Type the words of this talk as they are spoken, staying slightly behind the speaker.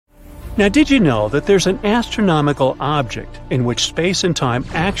Now, did you know that there's an astronomical object in which space and time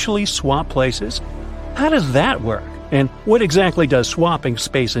actually swap places? How does that work? And what exactly does swapping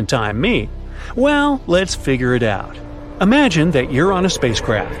space and time mean? Well, let's figure it out. Imagine that you're on a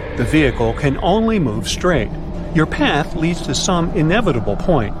spacecraft. The vehicle can only move straight. Your path leads to some inevitable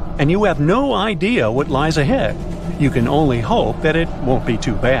point, and you have no idea what lies ahead. You can only hope that it won't be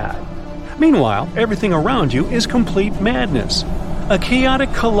too bad. Meanwhile, everything around you is complete madness. A chaotic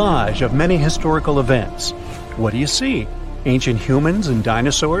collage of many historical events. What do you see? Ancient humans and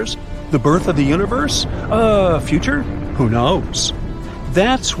dinosaurs? The birth of the universe? Future? Who knows?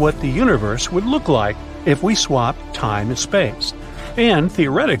 That's what the universe would look like if we swapped time and space. And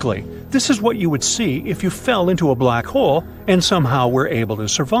theoretically, this is what you would see if you fell into a black hole and somehow were able to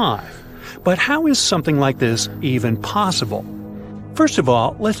survive. But how is something like this even possible? First of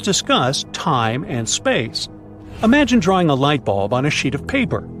all, let's discuss time and space. Imagine drawing a light bulb on a sheet of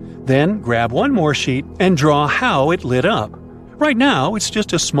paper. Then grab one more sheet and draw how it lit up. Right now, it's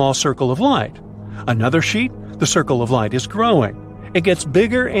just a small circle of light. Another sheet, the circle of light is growing. It gets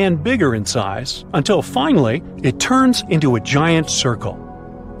bigger and bigger in size until finally it turns into a giant circle.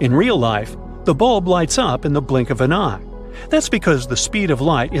 In real life, the bulb lights up in the blink of an eye. That's because the speed of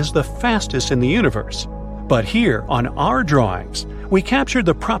light is the fastest in the universe. But here, on our drawings, we capture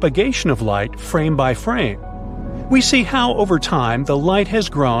the propagation of light frame by frame. We see how over time the light has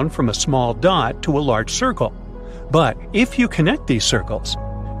grown from a small dot to a large circle. But if you connect these circles,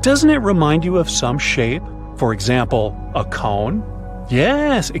 doesn't it remind you of some shape? For example, a cone?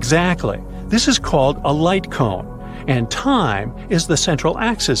 Yes, exactly. This is called a light cone, and time is the central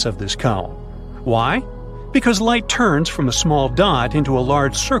axis of this cone. Why? Because light turns from a small dot into a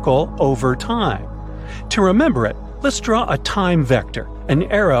large circle over time. To remember it, let's draw a time vector, an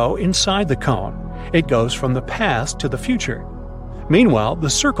arrow inside the cone. It goes from the past to the future. Meanwhile, the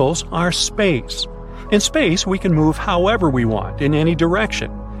circles are space. In space, we can move however we want, in any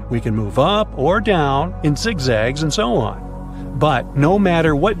direction. We can move up or down, in zigzags, and so on. But no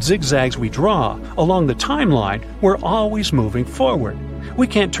matter what zigzags we draw along the timeline, we're always moving forward. We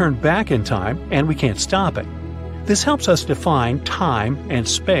can't turn back in time, and we can't stop it. This helps us define time and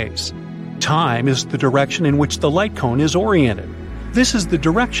space. Time is the direction in which the light cone is oriented. This is the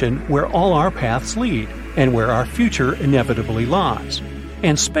direction where all our paths lead, and where our future inevitably lies.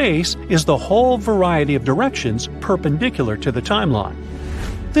 And space is the whole variety of directions perpendicular to the timeline.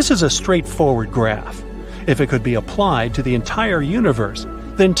 This is a straightforward graph. If it could be applied to the entire universe,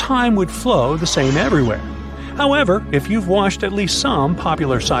 then time would flow the same everywhere. However, if you've watched at least some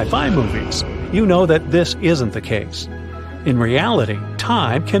popular sci-fi movies, you know that this isn't the case. In reality,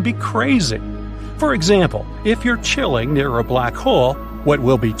 time can be crazy. For example, if you're chilling near a black hole, what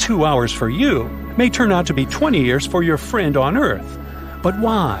will be 2 hours for you may turn out to be 20 years for your friend on Earth. But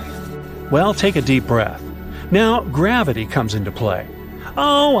why? Well, take a deep breath. Now, gravity comes into play.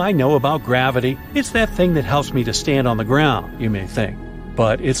 Oh, I know about gravity. It's that thing that helps me to stand on the ground, you may think.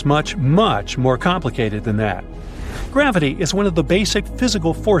 But it's much, much more complicated than that. Gravity is one of the basic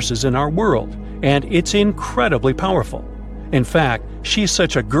physical forces in our world, and it's incredibly powerful. In fact, she's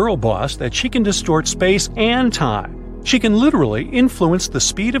such a girl boss that she can distort space and time. She can literally influence the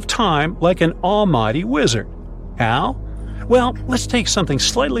speed of time like an almighty wizard. How? Well, let's take something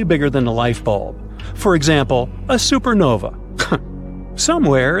slightly bigger than a light bulb. For example, a supernova.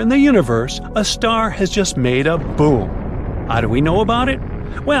 Somewhere in the universe, a star has just made a boom. How do we know about it?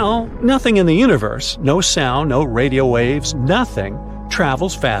 Well, nothing in the universe, no sound, no radio waves, nothing,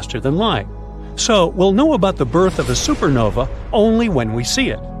 travels faster than light. So we'll know about the birth of a supernova only when we see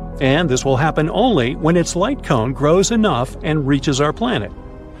it. And this will happen only when its light cone grows enough and reaches our planet.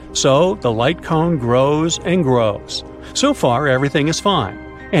 So the light cone grows and grows. So far, everything is fine.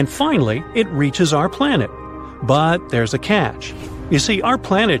 And finally, it reaches our planet. But there's a catch. You see, our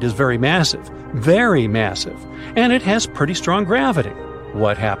planet is very massive, and it has pretty strong gravity.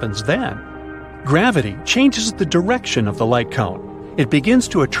 What happens then? Gravity changes the direction of the light cone. It begins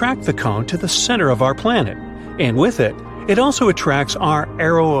to attract the cone to the center of our planet, and with it, it also attracts our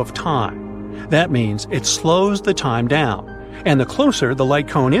arrow of time. That means it slows the time down, and the closer the light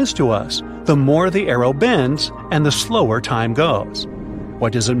cone is to us, the more the arrow bends and the slower time goes.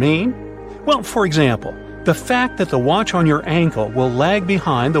 What does it mean? Well, for example, the fact that the watch on your ankle will lag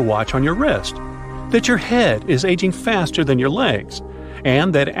behind the watch on your wrist, that your head is aging faster than your legs,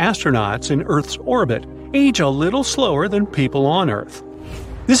 and that astronauts in Earth's orbit age a little slower than people on Earth.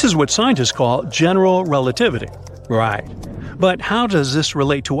 This is what scientists call general relativity. Right. But how does this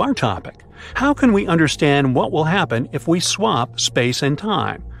relate to our topic? How can we understand what will happen if we swap space and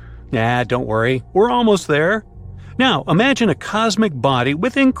time? Don't worry, we're almost there. Now, imagine a cosmic body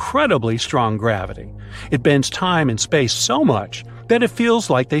with incredibly strong gravity. It bends time and space so much that it feels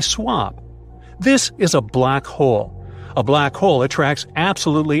like they swap. This is a black hole. A black hole attracts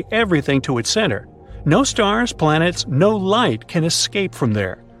absolutely everything to its center. No stars, planets, no light can escape from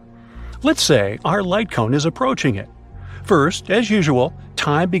there. Let's say our light cone is approaching it. First, as usual,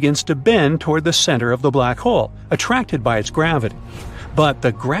 time begins to bend toward the center of the black hole, attracted by its gravity. But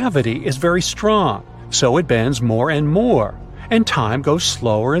the gravity is very strong, so it bends more and more, and time goes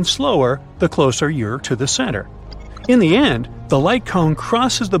slower and slower the closer you're to the center. In the end, the light cone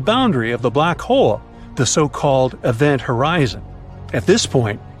crosses the boundary of the black hole, the so-called event horizon. At this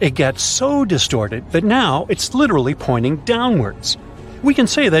point, it gets so distorted that now it's literally pointing downwards. We can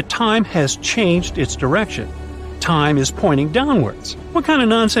say that time has changed its direction. Time is pointing downwards. What kind of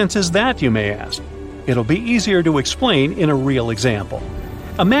nonsense is that, you may ask? It'll be easier to explain in a real example.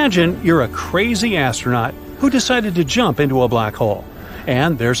 Imagine you're a crazy astronaut who decided to jump into a black hole,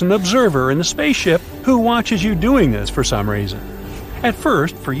 and there's an observer in the spaceship who watches you doing this for some reason. At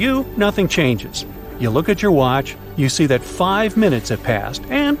first, for you, nothing changes. You look at your watch, you see that 5 minutes have passed,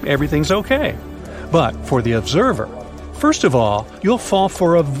 and everything's okay. But for the observer, first of all, you'll fall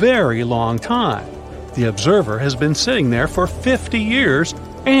for a very long time. The observer has been sitting there for 50 years,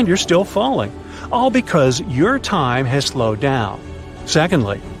 and you're still falling, all because your time has slowed down.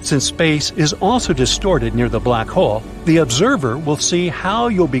 Secondly, since space is also distorted near the black hole, the observer will see how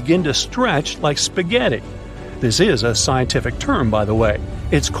you'll begin to stretch like spaghetti. This is a scientific term, by the way.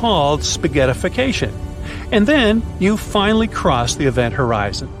 It's called spaghettification. And then you finally cross the event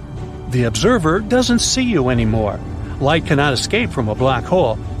horizon. The observer doesn't see you anymore. Light cannot escape from a black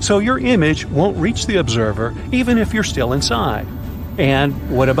hole, so your image won't reach the observer even if you're still inside. And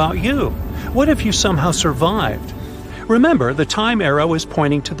what about you? What if you somehow survived? Remember, the time arrow is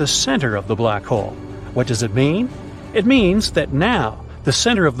pointing to the center of the black hole. What does it mean? It means that now, the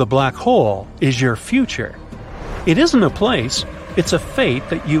center of the black hole is your future. It isn't a place, it's a fate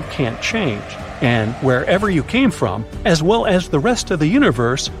that you can't change. And wherever you came from, as well as the rest of the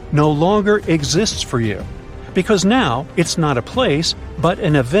universe, no longer exists for you. Because now, it's not a place, but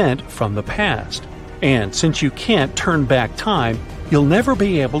an event from the past. And since you can't turn back time, you'll never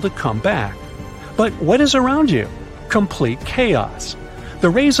be able to come back. But what is around you? Complete chaos. The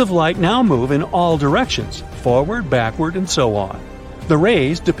rays of light now move in all directions, forward, backward, and so on. The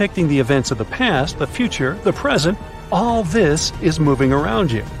rays depicting the events of the past, the future, the present, all this is moving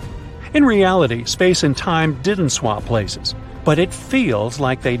around you. In reality, space and time didn't swap places, but it feels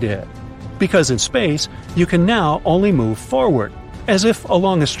like they did. Because in space, you can now only move forward, as if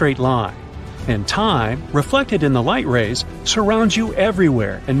along a straight line. And time, reflected in the light rays, surrounds you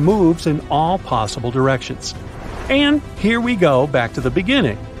everywhere and moves in all possible directions. And here we go back to the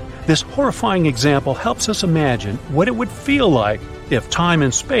beginning. This horrifying example helps us imagine what it would feel like if time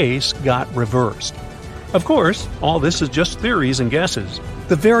and space got reversed. Of course, all this is just theories and guesses.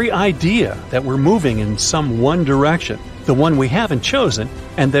 The very idea that we're moving in some one direction, the one we haven't chosen,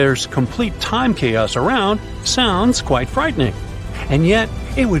 and there's complete time chaos around, sounds quite frightening. And yet,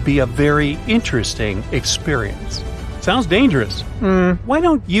 it would be a very interesting experience. Sounds dangerous. Why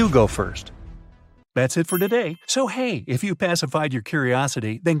don't you go first? That's it for today. So hey, if you pacified your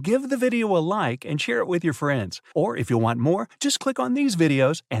curiosity, then give the video a like and share it with your friends. Or if you want more, just click on these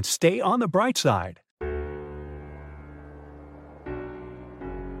videos and stay on the bright side.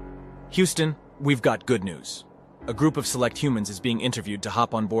 Houston, we've got good news. A group of select humans is being interviewed to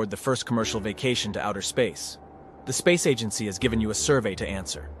hop on board the first commercial vacation to outer space. The space agency has given you a survey to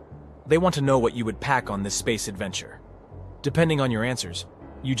answer. They want to know what you would pack on this space adventure. Depending on your answers,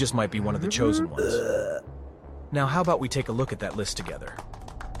 you just might be one of the chosen ones. Now, how about we take a look at that list together?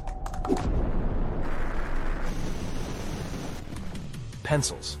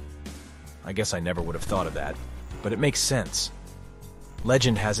 Pencils. I guess I never would have thought of that, but it makes sense.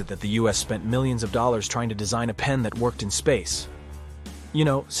 Legend has it that the US spent millions of dollars trying to design a pen that worked in space. You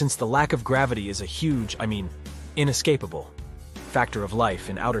know, since the lack of gravity is a huge, inescapable factor of life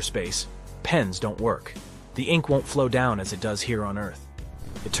in outer space, pens don't work. The ink won't flow down as it does here on Earth.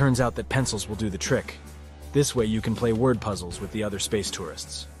 It turns out that pencils will do the trick. This way you can play word puzzles with the other space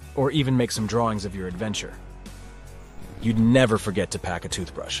tourists, or even make some drawings of your adventure. You'd never forget to pack a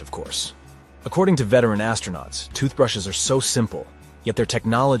toothbrush, of course. According to veteran astronauts, toothbrushes are so simple, yet their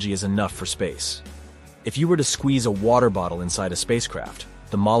technology is enough for space. If you were to squeeze a water bottle inside a spacecraft,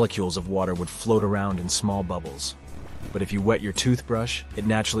 the molecules of water would float around in small bubbles. But if you wet your toothbrush, it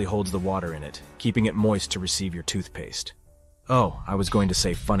naturally holds the water in it, keeping it moist to receive your toothpaste. Oh, I was going to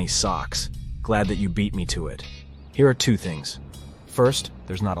say funny socks. Glad that you beat me to it. Here are two things. First,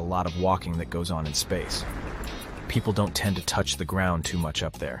 there's not a lot of walking that goes on in space. people don't tend to touch the ground too much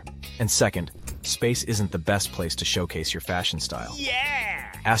up there. And second, space isn't the best place to showcase your fashion style. Yeah!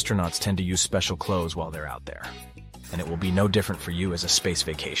 Astronauts tend to use special clothes while they're out there. And it will be no different for you as a space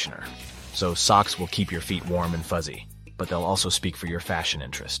vacationer. So socks will keep your feet warm and fuzzy, but they'll also speak for your fashion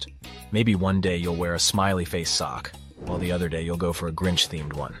interest. Maybe one day you'll wear a smiley face sock, while the other day you'll go for a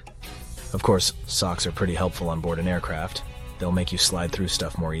Grinch-themed one. Of course, socks are pretty helpful on board an aircraft. They'll make you slide through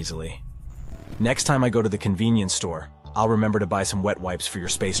stuff more easily. Next time I go to the convenience store, I'll remember to buy some wet wipes for your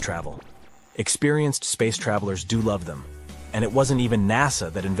space travel. Experienced space travelers do love them. And it wasn't even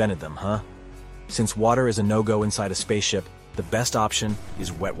NASA that invented them, huh? Since water is a no-go inside a spaceship, the best option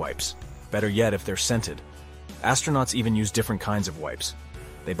is wet wipes. Better yet if they're scented. Astronauts even use different kinds of wipes.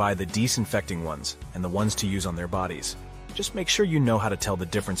 They buy the disinfecting ones and the ones to use on their bodies. Just make sure you know how to tell the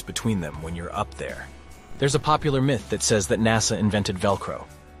difference between them when you're up there. There's a popular myth that says that NASA invented Velcro.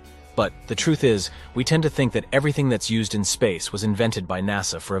 But the truth is, we tend to think that everything that's used in space was invented by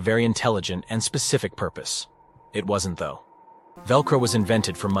NASA for a very intelligent and specific purpose. It wasn't, though. Velcro was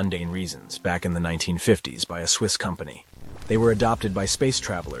invented for mundane reasons back in the 1950s by a Swiss company. They were adopted by space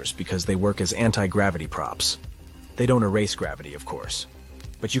travelers because they work as anti-gravity props. They don't erase gravity, of course.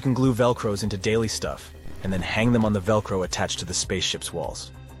 But you can glue Velcros into daily stuff and then hang them on the Velcro attached to the spaceship's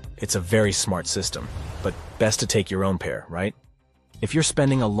walls. It's a very smart system, but best to take your own pair, right? If you're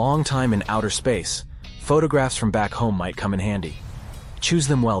spending a long time in outer space, photographs from back home might come in handy. Choose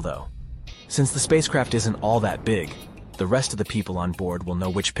them well, though. Since the spacecraft isn't all that big, the rest of the people on board will know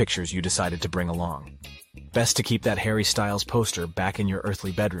which pictures you decided to bring along. Best to keep that Harry Styles poster back in your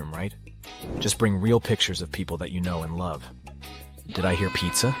earthly bedroom, right? Just bring real pictures of people that you know and love. Did I hear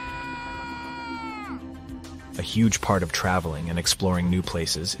pizza? A huge part of traveling and exploring new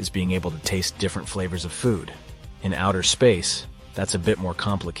places is being able to taste different flavors of food. In outer space, that's a bit more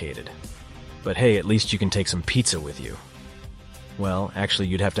complicated. But hey, at least you can take some pizza with you. Well, actually,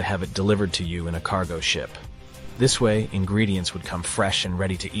 you'd have to have it delivered to you in a cargo ship. This way, ingredients would come fresh and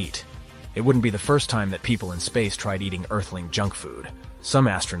ready to eat. It wouldn't be the first time that people in space tried eating Earthling junk food. Some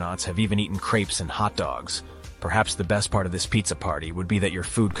astronauts have even eaten crepes and hot dogs. Perhaps the best part of this pizza party would be that your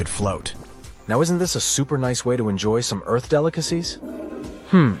food could float. Now, isn't this a super nice way to enjoy some Earth delicacies?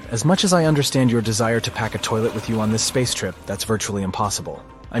 As much as I understand your desire to pack a toilet with you on this space trip, that's virtually impossible.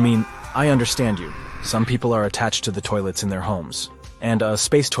 I mean, I understand you. Some people are attached to the toilets in their homes, and a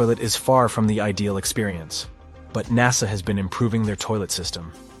space toilet is far from the ideal experience. But NASA has been improving their toilet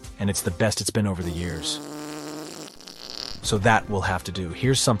system, and it's the best it's been over the years. So that will have to do.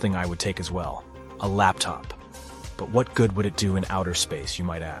 Here's something I would take as well. A laptop. But what good would it do in outer space, you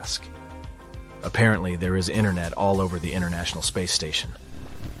might ask? Apparently, there is internet all over the International Space Station.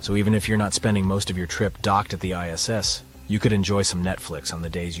 So even if you're not spending most of your trip docked at the ISS, you could enjoy some Netflix on the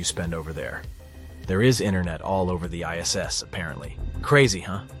days you spend over there. There is internet all over the ISS, apparently. Crazy,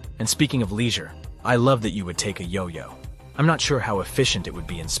 huh? And speaking of leisure, I love that you would take a yo-yo. I'm not sure how efficient it would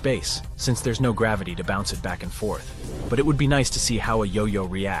be in space, since there's no gravity to bounce it back and forth, but it would be nice to see how a yo-yo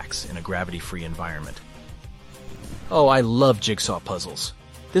reacts in a gravity-free environment. Oh, I love jigsaw puzzles.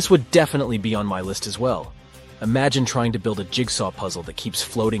 This would definitely be on my list as well. Imagine trying to build a jigsaw puzzle that keeps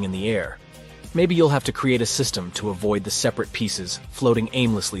floating in the air. Maybe you'll have to create a system to avoid the separate pieces floating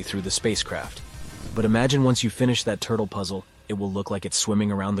aimlessly through the spacecraft. But imagine once you finish that turtle puzzle, it will look like it's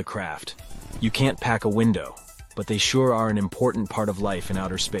swimming around the craft. You can't pack a window, but they sure are an important part of life in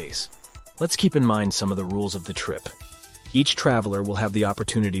outer space. Let's keep in mind some of the rules of the trip. Each traveler will have the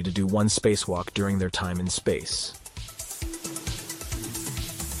opportunity to do one spacewalk during their time in space.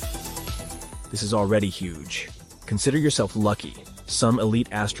 This is already huge. Consider yourself lucky. Some elite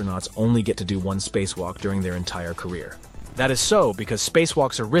astronauts only get to do one spacewalk during their entire career. That is so because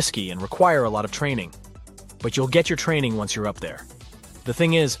spacewalks are risky and require a lot of training. But you'll get your training once you're up there. The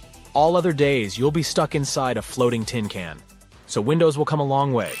thing is, all other days you'll be stuck inside a floating tin can. So windows will come a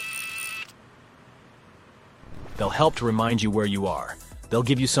long way. They'll help to remind you where you are. They'll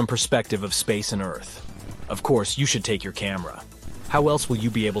give you some perspective of space and Earth. Of course, you should take your camera. How else will you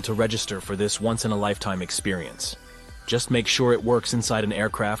be able to register for this once-in-a-lifetime experience? Just make sure it works inside an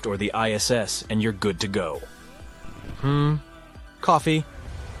aircraft or the ISS and you're good to go. Coffee?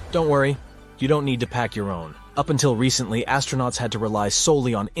 Don't worry, you don't need to pack your own. Up until recently, astronauts had to rely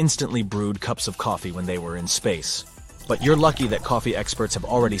solely on instantly brewed cups of coffee when they were in space. But you're lucky that coffee experts have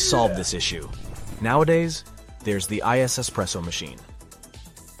already solved this issue. Nowadays, there's the IS espresso machine.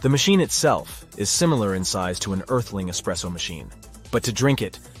 The machine itself is similar in size to an Earthling espresso machine. But to drink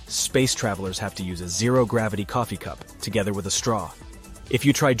it, space travelers have to use a zero-gravity coffee cup, together with a straw. If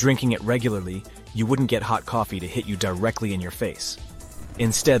you try drinking it regularly, you wouldn't get hot coffee to hit you directly in your face.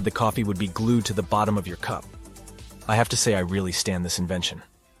 Instead, the coffee would be glued to the bottom of your cup. I have to say I really stand this invention.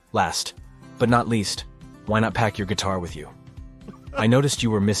 Last, but not least, why not pack your guitar with you? I noticed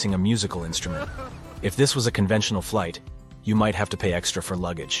you were missing a musical instrument. If this was a conventional flight, you might have to pay extra for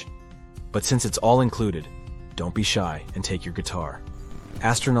luggage. But since it's all included, don't be shy and take your guitar.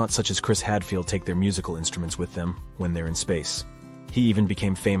 Astronauts such as Chris Hadfield take their musical instruments with them when they're in space. He even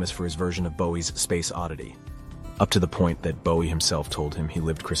became famous for his version of Bowie's Space Oddity, up to the point that Bowie himself told him he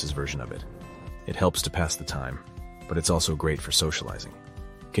lived Chris's version of it. It helps to pass the time, but it's also great for socializing.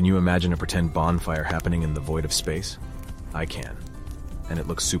 Can you imagine a pretend bonfire happening in the void of space? I can, and it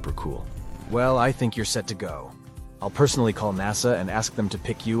looks super cool. Well, I think you're set to go. I'll personally call NASA and ask them to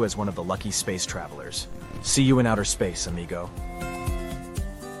pick you as one of the lucky space travelers. See you in outer space, amigo.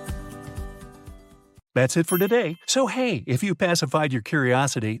 That's it for today. So hey, if you pacified your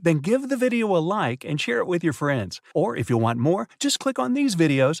curiosity, then give the video a like and share it with your friends. Or if you want more, just click on these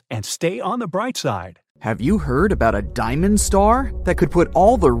videos and stay on the bright side. Have you heard about a diamond star that could put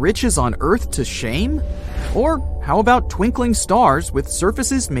all the riches on Earth to shame? Or how about twinkling stars with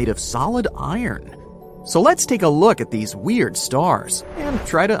surfaces made of solid iron? So let's take a look at these weird stars and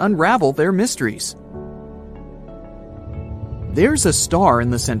try to unravel their mysteries. There's a star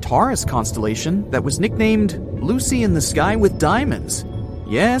in the Centaurus constellation that was nicknamed Lucy in the Sky with Diamonds.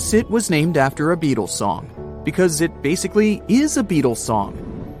 Yes, it was named after a Beatles song, because it basically is a Beatles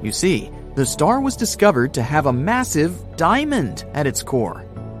song. You see, the star was discovered to have a massive diamond at its core.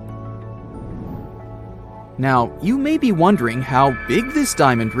 Now, you may be wondering how big this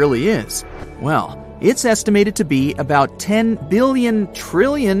diamond really is. Well, it's estimated to be about 10 billion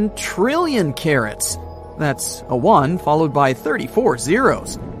trillion carats. That's a 1 followed by 34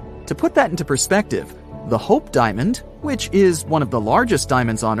 zeros. To put that into perspective, the Hope Diamond, which is one of the largest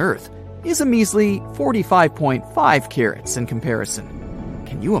diamonds on Earth, is a measly 45.5 carats in comparison.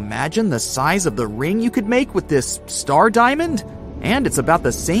 Can you imagine the size of the ring you could make with this star diamond? And it's about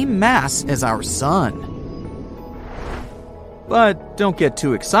the same mass as our sun. But don't get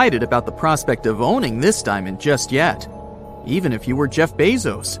too excited about the prospect of owning this diamond just yet. Even if you were Jeff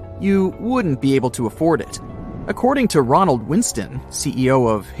Bezos, you wouldn't be able to afford it. According to Ronald Winston, CEO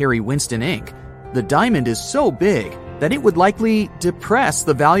of Harry Winston Inc., the diamond is so big that it would likely depress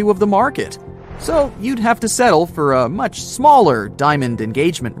the value of the market. So you'd have to settle for a much smaller diamond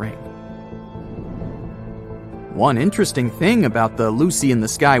engagement ring. One interesting thing about the Lucy in the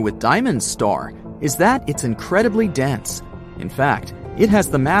Sky with Diamonds star is that it's incredibly dense. In fact, it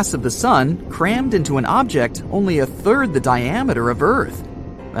has the mass of the sun crammed into an object only a third the diameter of Earth.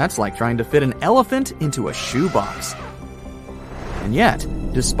 That's like trying to fit an elephant into a shoebox. And yet,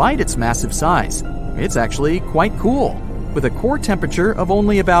 despite its massive size, it's actually quite cool, with a core temperature of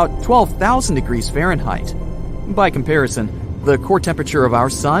only about 12,000 degrees Fahrenheit. By comparison, the core temperature of our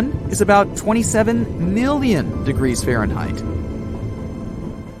sun is about 27 million degrees Fahrenheit.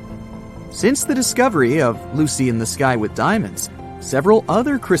 Since the discovery of Lucy in the Sky with Diamonds, several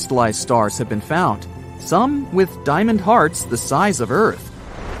other crystallized stars have been found, some with diamond hearts the size of Earth.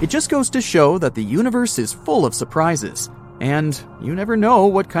 It just goes to show that the universe is full of surprises, and you never know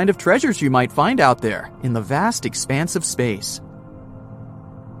what kind of treasures you might find out there in the vast expanse of space.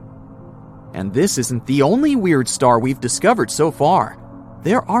 And this isn't the only weird star we've discovered so far.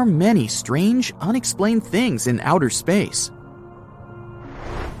 There are many strange, unexplained things in outer space.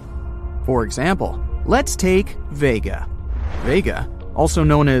 For example, let's take Vega. Vega, also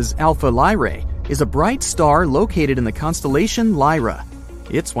known as Alpha Lyrae, is a bright star located in the constellation Lyra.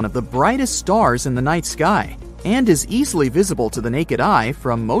 It's one of the brightest stars in the night sky and is easily visible to the naked eye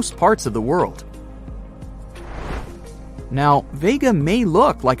from most parts of the world. Now, Vega may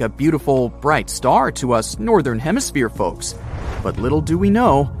look like a beautiful, bright star to us Northern Hemisphere folks, but little do we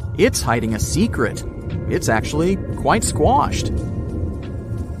know, it's hiding a secret. It's actually quite squashed.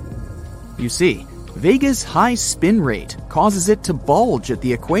 You see, Vega's high spin rate causes it to bulge at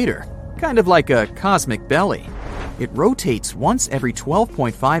the equator, kind of like a cosmic belly. It rotates once every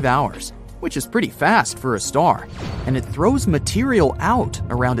 12.5 hours, which is pretty fast for a star, and it throws material out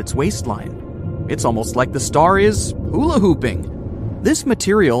around its waistline. It's almost like the star is hula hooping. This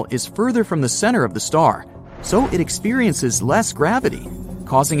material is further from the center of the star, so it experiences less gravity,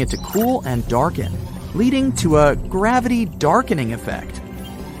 causing it to cool and darken, leading to a gravity darkening effect.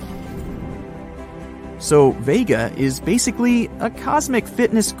 So Vega is basically a cosmic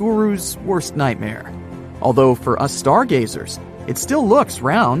fitness guru's worst nightmare. Although for us stargazers, it still looks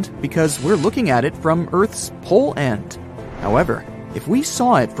round because we're looking at it from Earth's pole end. However, if we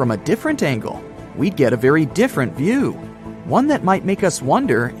saw it from a different angle, we'd get a very different view. One that might make us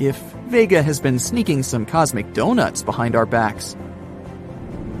wonder if Vega has been sneaking some cosmic donuts behind our backs.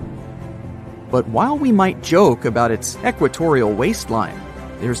 But while we might joke about its equatorial waistline,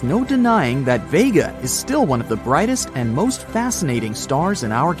 there's no denying that Vega is still one of the brightest and most fascinating stars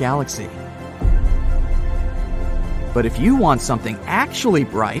in our galaxy. But if you want something actually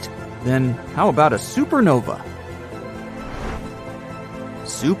bright, then how about a supernova?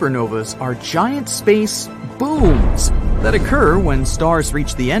 Supernovas are giant space booms that occur when stars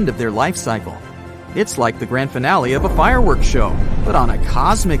reach the end of their life cycle. It's like the grand finale of a fireworks show, but on a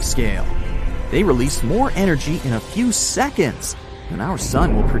cosmic scale. They release more energy in a few seconds than our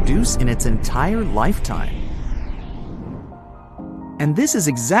sun will produce in its entire lifetime. And this is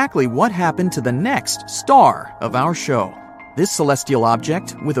exactly what happened to the next star of our show. This celestial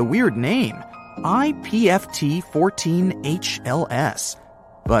object with a weird name, IPFT 14HLS.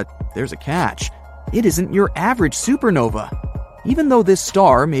 But there's a catch. It isn't your average supernova. Even though this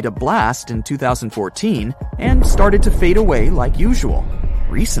star made a blast in 2014 and started to fade away like usual,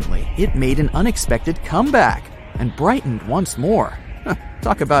 recently it made an unexpected comeback and brightened once more.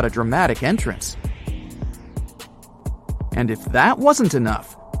 Talk about a dramatic entrance. And if that wasn't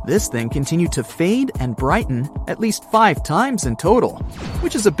enough, this thing continued to fade and brighten at least 5 times in total,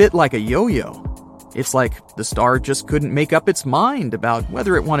 which is a bit like a yo-yo. It's like the star just couldn't make up its mind about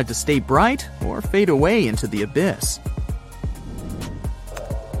whether it wanted to stay bright or fade away into the abyss.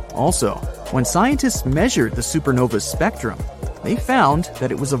 Also, when scientists measured the supernova's spectrum, they found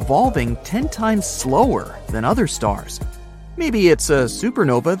that it was evolving 10 times slower than other stars. Maybe it's a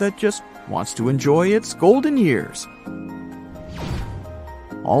supernova that just wants to enjoy its golden years.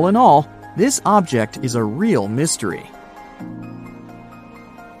 All in all, this object is a real mystery.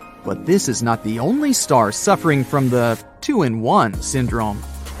 But this is not the only star suffering from the 2-in-1 syndrome.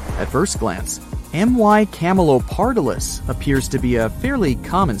 At first glance, MY Camelopardalis appears to be a fairly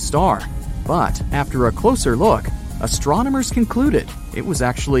common star, but after a closer look, astronomers concluded it was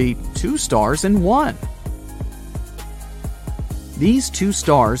actually 2 stars in one. These 2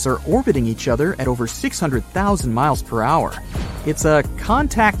 stars are orbiting each other at over 600,000 miles per hour. It's a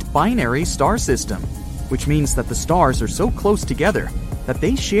contact binary star system, which means that the stars are so close together that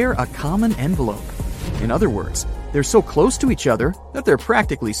they share a common envelope. In other words, they're so close to each other that they're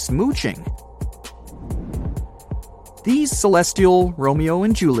practically smooching. These celestial Romeo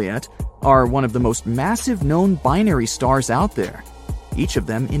and Juliet are one of the most massive known binary stars out there. Each of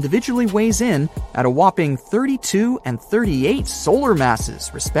them individually weighs in at a whopping 32 and 38 solar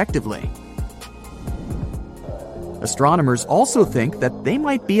masses, respectively. Astronomers also think that they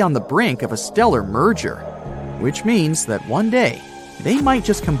might be on the brink of a stellar merger, which means that one day they might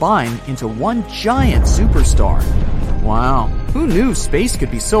just combine into one giant superstar. Wow, who knew space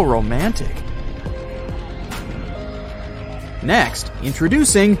could be so romantic? Next,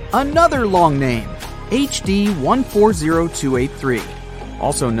 introducing another long name, HD 140283,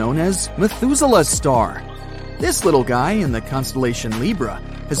 also known as Methuselah's star. This little guy in the constellation Libra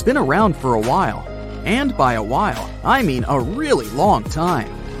has been around for a while, and by a while, I mean a really long time.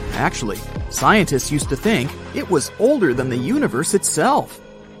 Actually, scientists used to think it was older than the universe itself.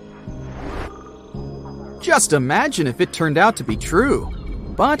 Just imagine if it turned out to be true.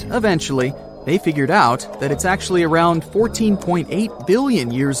 But eventually, they figured out that it's actually around 14.8 billion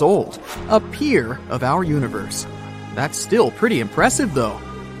years old, a peer of our universe. That's still pretty impressive, though.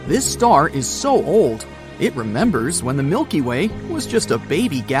 This star is so old, it remembers when the Milky Way was just a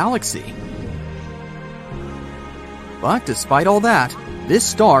baby galaxy. But despite all that, this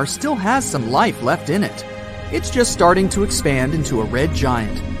star still has some life left in it. It's just starting to expand into a red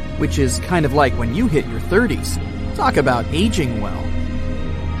giant, which is kind of like when you hit your 30s. Talk about aging well.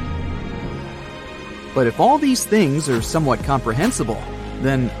 But if all these things are somewhat comprehensible,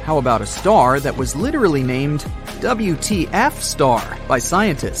 then how about a star that was literally named WTF star by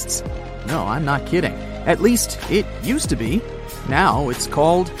scientists? No, I'm not kidding. At least it used to be. Now it's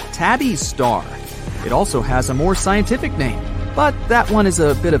called Tabby's star. It also has a more scientific name, but that one is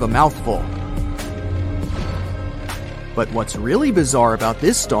a bit of a mouthful. But what's really bizarre about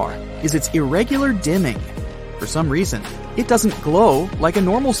this star is its irregular dimming. For some reason, it doesn't glow like a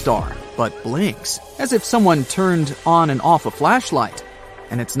normal star, but blinks, as if someone turned on and off a flashlight.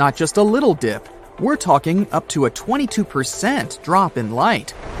 And it's not just a little dip, we're talking up to a 22% drop in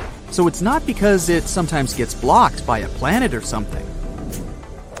light. So it's not because it sometimes gets blocked by a planet or something.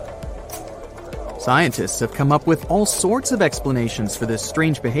 Scientists have come up with all sorts of explanations for this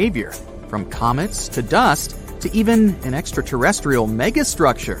strange behavior, from comets to dust to even an extraterrestrial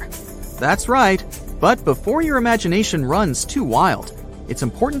megastructure. That's right, but before your imagination runs too wild, it's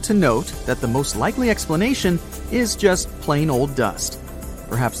important to note that the most likely explanation is just plain old dust.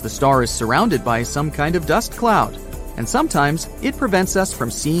 Perhaps the star is surrounded by some kind of dust cloud, and sometimes it prevents us from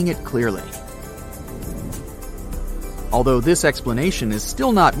seeing it clearly. Although this explanation is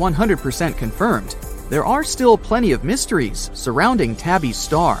still not 100% confirmed, there are still plenty of mysteries surrounding Tabby's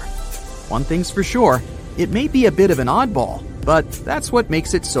star. One thing's for sure, it may be a bit of an oddball, but that's what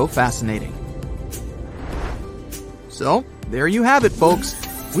makes it so fascinating. So, there you have it, folks.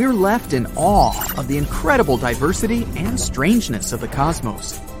 We're left in awe of the incredible diversity and strangeness of the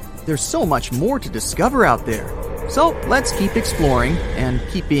cosmos. There's so much more to discover out there. So, let's keep exploring and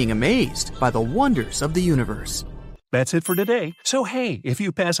keep being amazed by the wonders of the universe. That's it for today. So hey, if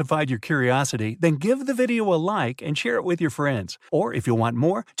you pacified your curiosity, then give the video a like and share it with your friends. Or if you want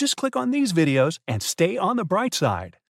more, just click on these videos and stay on the bright side.